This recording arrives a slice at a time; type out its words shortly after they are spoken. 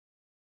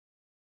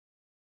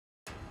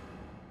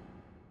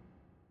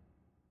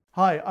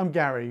Hi, I'm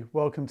Gary.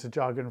 Welcome to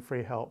Jargon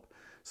Free Help.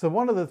 So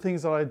one of the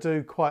things that I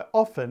do quite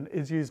often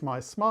is use my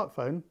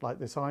smartphone, like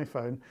this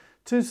iPhone,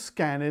 to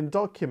scan in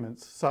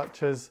documents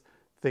such as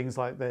things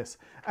like this.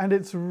 And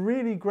it's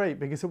really great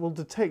because it will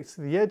detect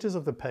the edges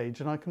of the page,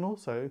 and I can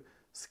also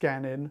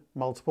scan in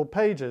multiple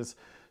pages.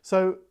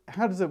 So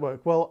how does it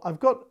work? Well, I've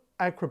got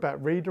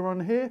Acrobat Reader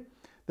on here.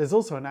 There's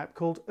also an app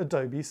called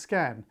Adobe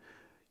Scan.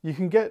 You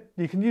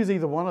can use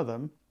either one of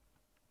them,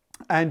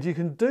 and you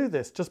can do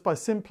this just by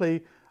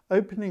simply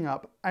opening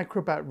up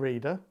Acrobat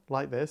Reader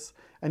like this,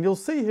 and you'll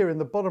see here in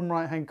the bottom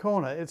right hand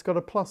corner it's got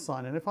a plus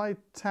sign, and if I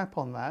tap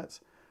on that,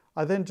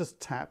 I then just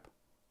tap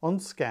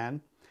on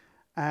Scan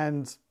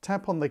and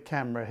tap on the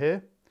camera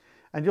here,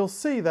 and you'll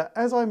see that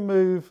as I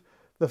move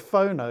the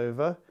phone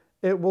over,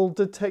 it will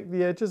detect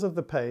the edges of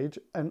the page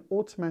and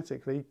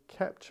automatically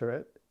capture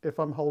it if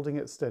I'm holding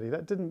it steady.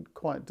 That didn't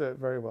quite do it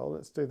very well.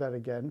 Let's do that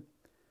again.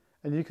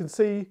 And you can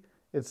see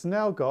it's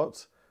now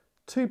got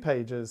 2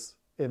 pages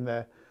in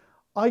there.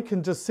 I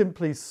can just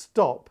simply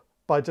stop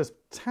by just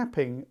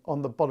tapping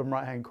on the bottom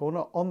right hand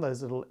corner on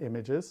those little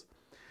images,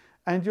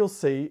 and you'll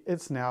see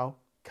it's now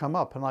come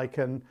up and I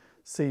can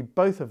see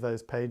both of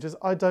those pages.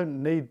 I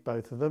don't need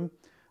both of them.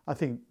 I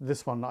think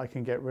this one I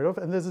can get rid of,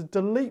 and there's a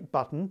delete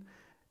button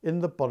in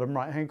the bottom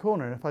right hand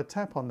corner, and if I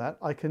tap on that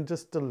I can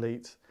just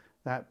delete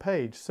that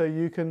page. So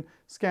you can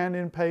scan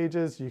in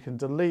pages, you can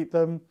delete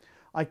them.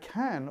 I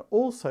can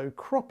also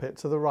crop it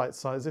to the right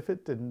size if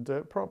it didn't do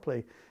it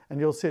properly. And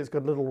you'll see it's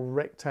got a little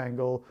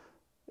rectangle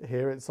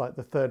here. It's like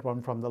the third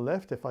one from the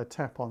left. If I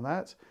tap on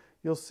that,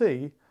 you'll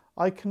see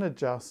I can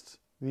adjust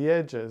the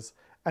edges,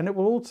 and it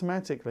will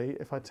automatically,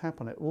 if I tap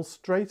on it, will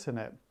straighten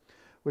it,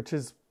 which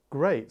is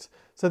great.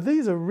 So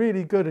these are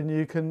really good, and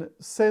you can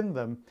send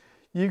them.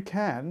 You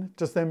can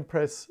just then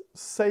press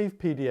Save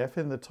PDF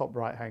in the top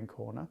right hand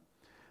corner.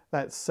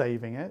 That's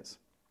saving it.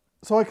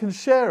 So I can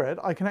share it.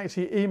 I can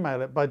actually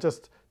email it by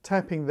just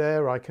tapping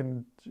there. I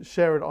can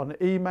share it on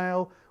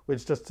email,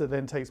 which just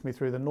then takes me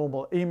through the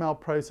normal email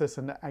process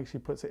and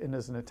actually puts it in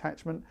as an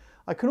attachment.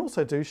 I can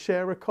also do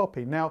share a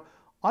copy. Now,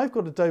 I've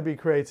got Adobe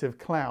Creative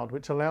Cloud,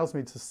 which allows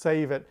me to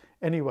save it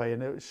anyway,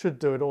 and it should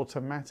do it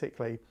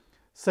automatically.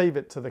 Save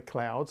it to the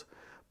cloud,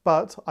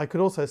 but I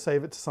could also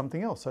save it to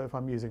something else. So if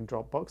I'm using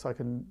Dropbox, I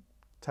can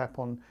tap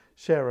on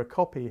share a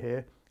copy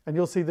here, and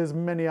you'll see there's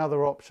many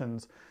other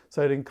options.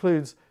 So it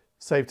includes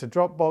save to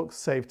Dropbox,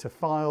 save to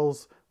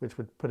files, which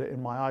would put it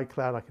in my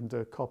iCloud. I can do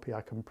a copy, I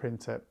can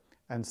print it,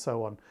 and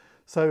so on.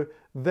 So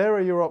there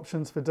are your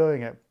options for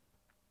doing it.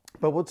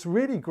 But what's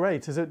really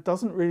great is it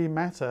doesn't really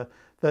matter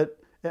that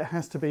it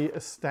has to be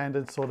a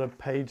standard sort of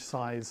page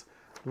size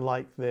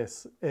like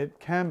this. It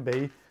can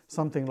be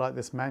something like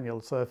this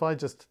manual. So if I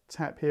just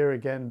tap here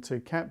again to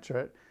capture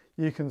it,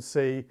 you can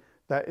see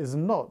that is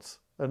not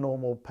a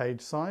normal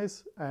page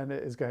size, and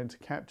it is going to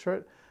capture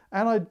it.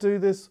 And I do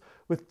this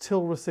with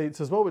till receipts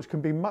as well, which can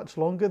be much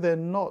longer.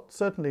 They're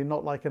certainly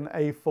not like an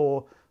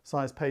A4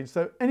 size page.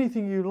 So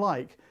anything you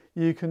like,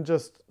 you can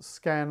just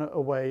scan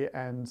away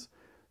and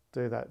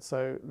do that.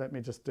 So let me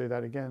just do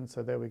that again.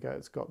 So there we go.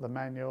 It's got the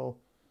manual.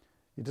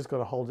 You just got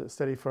to hold it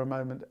steady for a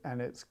moment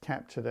and it's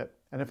captured it.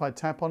 And if I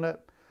tap on it,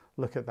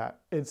 look at that.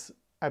 It's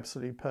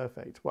absolutely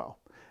perfect. Well,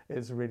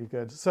 it's really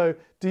good. So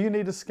do you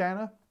need a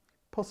scanner?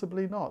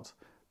 Possibly not.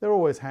 They're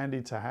always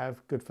handy to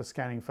have, good for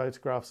scanning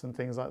photographs and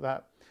things like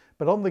that.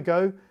 But on the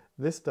go,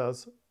 this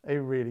does a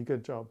really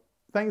good job.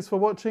 Thanks for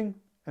watching,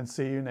 and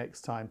see you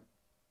next time.